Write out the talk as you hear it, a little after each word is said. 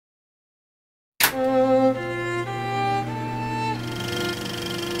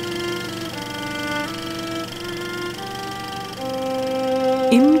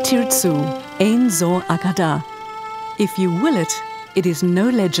Tirtsu, ein so agada. If you will it, it is no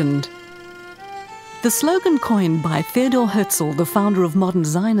legend. The slogan coined by Theodor Herzl, the founder of modern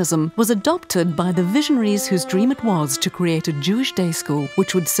Zionism, was adopted by the visionaries whose dream it was to create a Jewish day school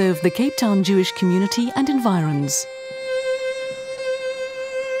which would serve the Cape Town Jewish community and environs.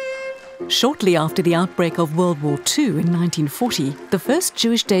 Shortly after the outbreak of World War II in 1940, the first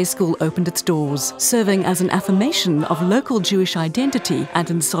Jewish day school opened its doors, serving as an affirmation of local Jewish identity and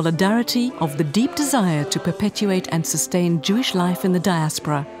in solidarity of the deep desire to perpetuate and sustain Jewish life in the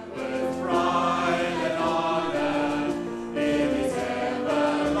diaspora.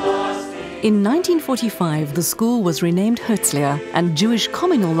 In 1945, the school was renamed Herzlia and Jewish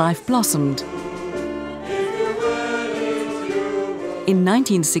communal life blossomed. In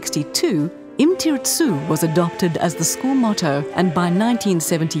 1962, Im Tirtsu was adopted as the school motto, and by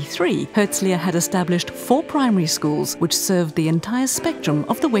 1973, Herzlia had established 4 primary schools which served the entire spectrum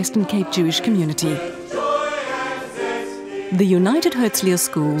of the Western Cape Jewish community. The United Herzlia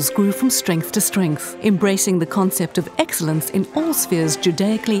schools grew from strength to strength, embracing the concept of excellence in all spheres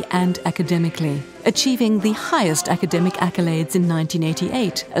Judaically and academically, achieving the highest academic accolades in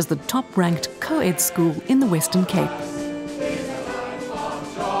 1988 as the top-ranked co-ed school in the Western Cape.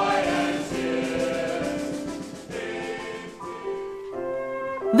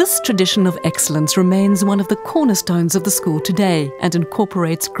 This tradition of excellence remains one of the cornerstones of the school today and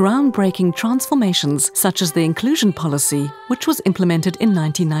incorporates groundbreaking transformations such as the inclusion policy, which was implemented in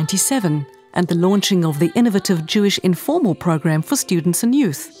 1997, and the launching of the innovative Jewish informal program for students and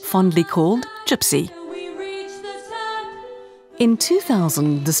youth, fondly called Gypsy. In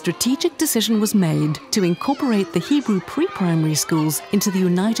 2000, the strategic decision was made to incorporate the Hebrew pre-primary schools into the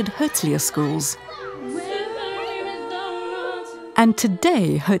United Herzlia schools. And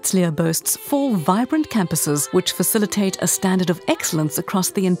today, Herzlia boasts 4 vibrant campuses which facilitate a standard of excellence across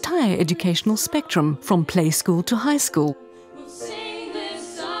the entire educational spectrum, from play school to high school.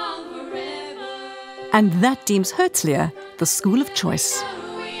 And that deems Herzlia the school of choice.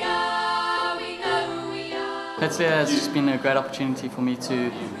 Herzlia has just been a great opportunity for me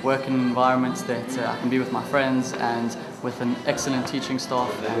to work in environments that I can be with my friends and with an excellent teaching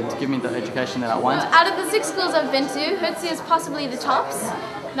staff and give me the education that I want. Out of the 6 schools I've been to, Herzlia is possibly the tops.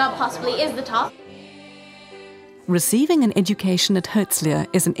 Not possibly, is the top. Receiving an education at Herzlia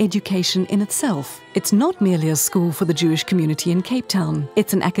is an education in itself. It's not merely a school for the Jewish community in Cape Town.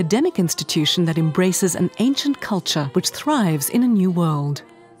 It's an academic institution that embraces an ancient culture which thrives in a new world.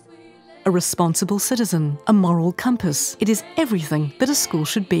 A responsible citizen, a moral compass. It is everything that a school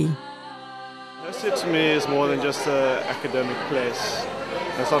should be. Herzlia to me is more than just an academic place.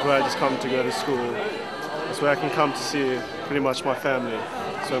 It's not where I just come to go to school. It's where I can come to see pretty much my family.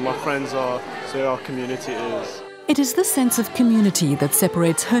 So my friends are, so our community is. It is this sense of community that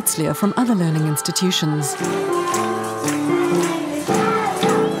separates Herzlia from other learning institutions.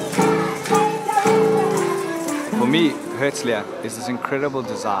 For me, Herzlia is this incredible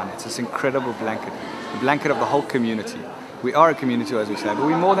design. It's this incredible blanket, the blanket of the whole community. We are a community, as we say, but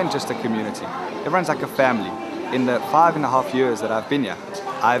we're more than just a community. Everyone's like a family. In the 5.5 years that I've been here,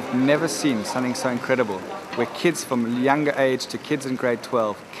 I've never seen something so incredible, where kids from younger age to kids in grade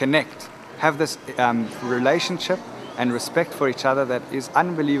 12 connect, have this relationship and respect for each other that is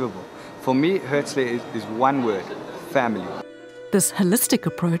unbelievable. For me, Herzlia is one word: family. This holistic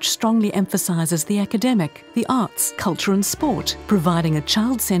approach strongly emphasizes the academic, the arts, culture and sport, providing a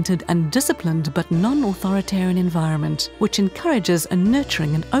child-centered and disciplined but non-authoritarian environment, which encourages a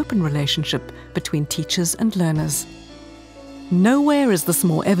nurturing and open relationship between teachers and learners. Nowhere is this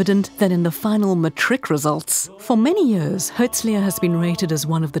more evident than in the final matric results. For many years, Herzlia has been rated as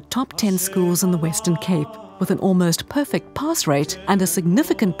one of the top 10 schools in the Western Cape, with an almost perfect pass rate and a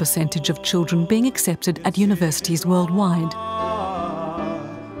significant percentage of children being accepted at universities worldwide.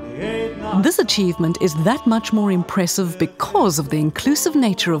 This achievement is that much more impressive because of the inclusive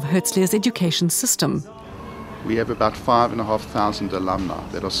nature of Herzlia's education system. We have about 5,500 alumni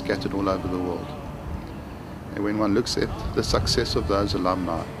that are scattered all over the world. And when one looks at the success of those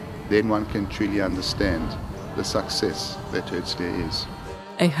alumni, then one can truly understand the success that Herzlia is.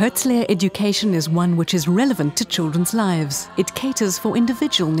 A Herzlia education is one which is relevant to children's lives. It caters for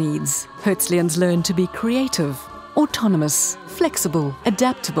individual needs. Herzlians learn to be creative, autonomous, flexible,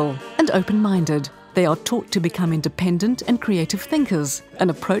 adaptable, and open-minded. They are taught to become independent and creative thinkers, an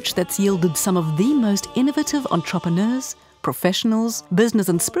approach that's yielded some of the most innovative entrepreneurs, professionals, business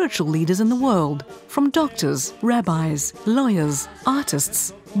and spiritual leaders in the world, from doctors, rabbis, lawyers,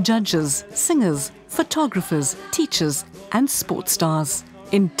 artists, judges, singers, photographers, teachers, and sports stars.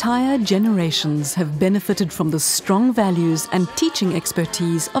 Entire generations have benefited from the strong values and teaching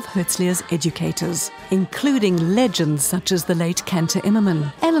expertise of Herzlia's educators, including legends such as the late Cantor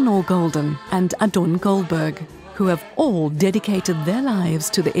Immerman, Eleanor Golden and Adon Goldberg, who have all dedicated their lives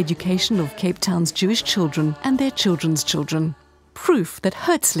to the education of Cape Town's Jewish children and their children's children. Proof that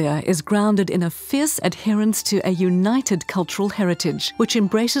Herzlia is grounded in a fierce adherence to a united cultural heritage which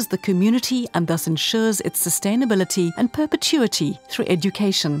embraces the community and thus ensures its sustainability and perpetuity through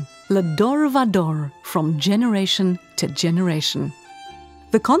education. L'dor vador, from generation to generation.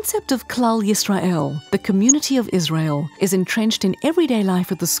 The concept of Klal Yisrael, the community of Israel, is entrenched in everyday life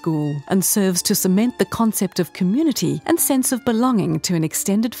at the school and serves to cement the concept of community and sense of belonging to an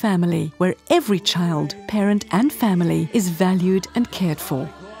extended family where every child, parent and family is valued and cared for.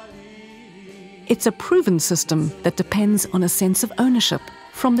 It's a proven system that depends on a sense of ownership,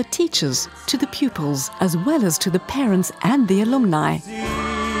 from the teachers to the pupils, as well as to the parents and the alumni.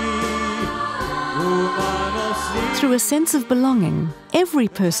 Through a sense of belonging, every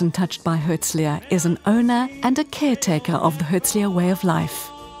person touched by Herzlia is an owner and a caretaker of the Herzlia way of life.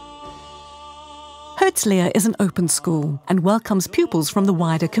 Herzlia is an open school and welcomes pupils from the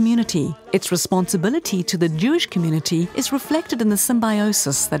wider community. Its responsibility to the Jewish community is reflected in the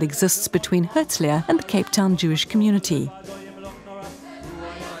symbiosis that exists between Herzlia and the Cape Town Jewish community.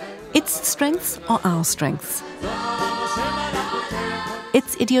 Its strengths are our strengths.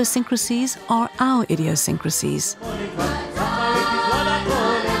 Its idiosyncrasies are our idiosyncrasies.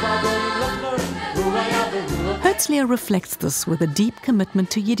 Herzlia reflects this with a deep commitment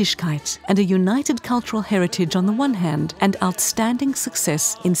to Yiddishkeit and a united cultural heritage on the one hand and outstanding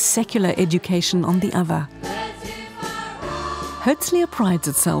success in secular education on the other. Herzlia prides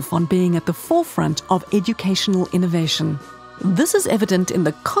itself on being at the forefront of educational innovation. This is evident in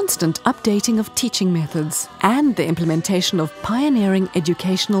the constant updating of teaching methods and the implementation of pioneering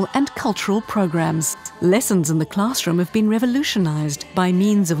educational and cultural programs. Lessons in the classroom have been revolutionized by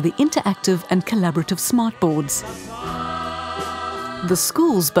means of the interactive and collaborative smartboards. The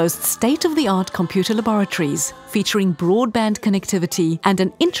schools boast state-of-the-art computer laboratories featuring broadband connectivity and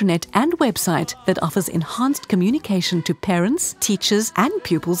an intranet and website that offers enhanced communication to parents, teachers and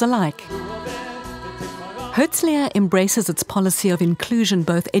pupils alike. Herzlia embraces its policy of inclusion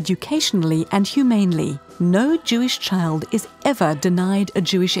both educationally and humanely. No Jewish child is ever denied a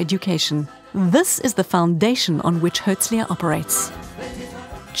Jewish education. This is the foundation on which Herzlia operates.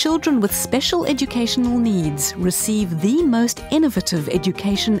 Children with special educational needs receive the most innovative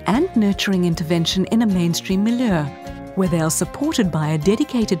education and nurturing intervention in a mainstream milieu, where they are supported by a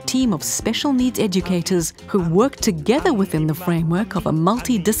dedicated team of special needs educators who work together within the framework of a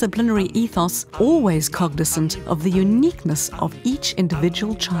multidisciplinary ethos, always cognizant of the uniqueness of each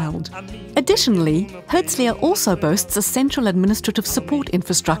individual child. Additionally, Herzlia also boasts a central administrative support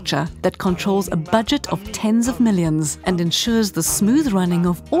infrastructure that controls a budget of tens of millions and ensures the smooth running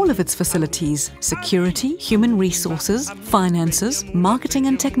of all of its facilities: security, human resources, finances, marketing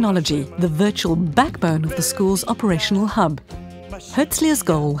and technology, the virtual backbone of the school's operational hub. Herzlia's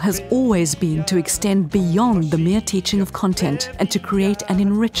goal has always been to extend beyond the mere teaching of content and to create an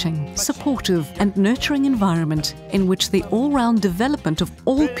enriching, supportive and nurturing environment in which the all-round development of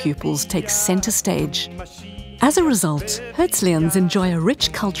all pupils takes center stage. As a result, Herzlians enjoy a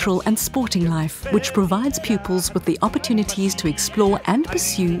rich cultural and sporting life, which provides pupils with the opportunities to explore and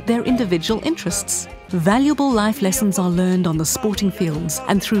pursue their individual interests. Valuable life lessons are learned on the sporting fields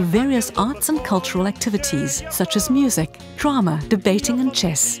and through various arts and cultural activities such as music, drama, debating and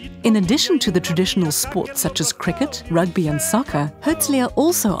chess. In addition to the traditional sports such as cricket, rugby and soccer, Herzlia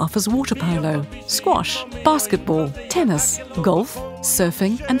also offers water polo, squash, basketball, tennis, golf,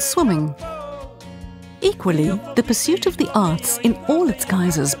 surfing and swimming. Equally, the pursuit of the arts in all its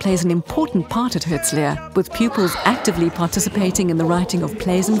guises plays an important part at Herzlia, with pupils actively participating in the writing of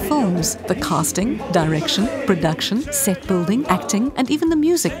plays and films, the casting, direction, production, set building, acting, and even the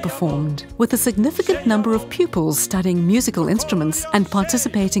music performed. With a significant number of pupils studying musical instruments and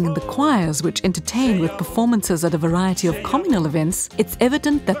participating in the choirs which entertain with performances at a variety of communal events, it's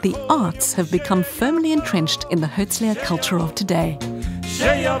evident that the arts have become firmly entrenched in the Herzlia culture of today.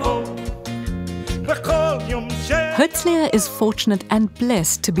 Herzlia is fortunate and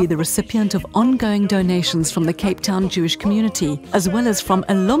blessed to be the recipient of ongoing donations from the Cape Town Jewish community, as well as from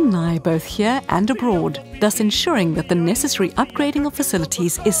alumni both here and abroad, thus ensuring that the necessary upgrading of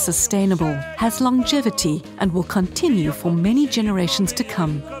facilities is sustainable, has longevity, and will continue for many generations to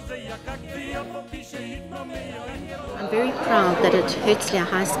come. I'm very proud that at Herzlia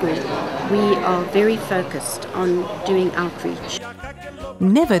High School we are very focused on doing outreach.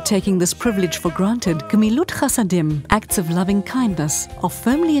 Never taking this privilege for granted, Gemilut Chasadim, acts of loving kindness, are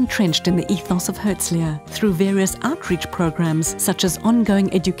firmly entrenched in the ethos of Herzlia through various outreach programs such as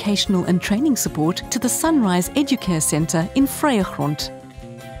ongoing educational and training support to the Sunrise Educare Centre in Vrygrond.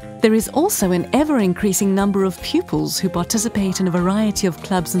 There is also an ever-increasing number of pupils who participate in a variety of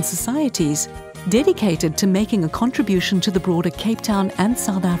clubs and societies dedicated to making a contribution to the broader Cape Town and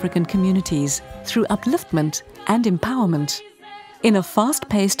South African communities through upliftment and empowerment. In a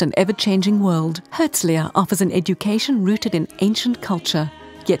fast-paced and ever-changing world, Herzlia offers an education rooted in ancient culture,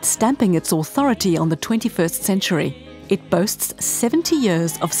 yet stamping its authority on the 21st century. It boasts 70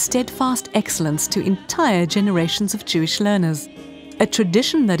 years of steadfast excellence to entire generations of Jewish learners. A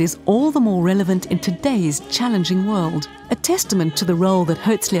tradition that is all the more relevant in today's challenging world, a testament to the role that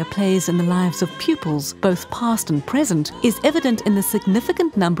Herzlia plays in the lives of pupils, both past and present, is evident in the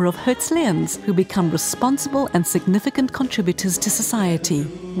significant number of Herzlians who become responsible and significant contributors to society,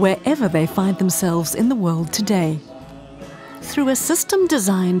 wherever they find themselves in the world today. Through a system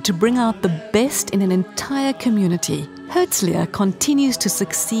designed to bring out the best in an entire community, Herzlia continues to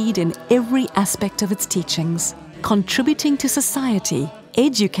succeed in every aspect of its teachings, contributing to society,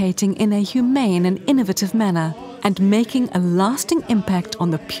 educating in a humane and innovative manner, and making a lasting impact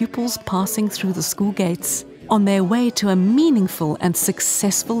on the pupils passing through the school gates, on their way to a meaningful and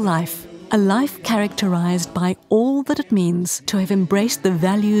successful life. A life characterized by all that it means to have embraced the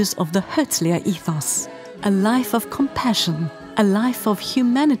values of the Herzlia ethos. A life of compassion, a life of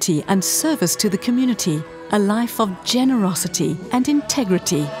humanity and service to the community, a life of generosity and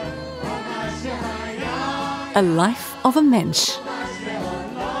integrity. A life of a mensch.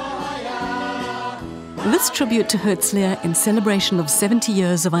 This tribute to Herzlia in celebration of 70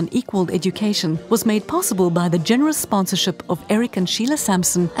 years of unequaled education was made possible by the generous sponsorship of Eric and Sheila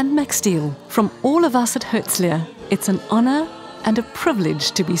Sampson and Max Steele. From all of us at Herzlia, it's an honor and a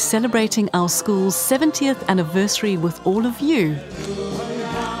privilege to be celebrating our school's 70th anniversary with all of you.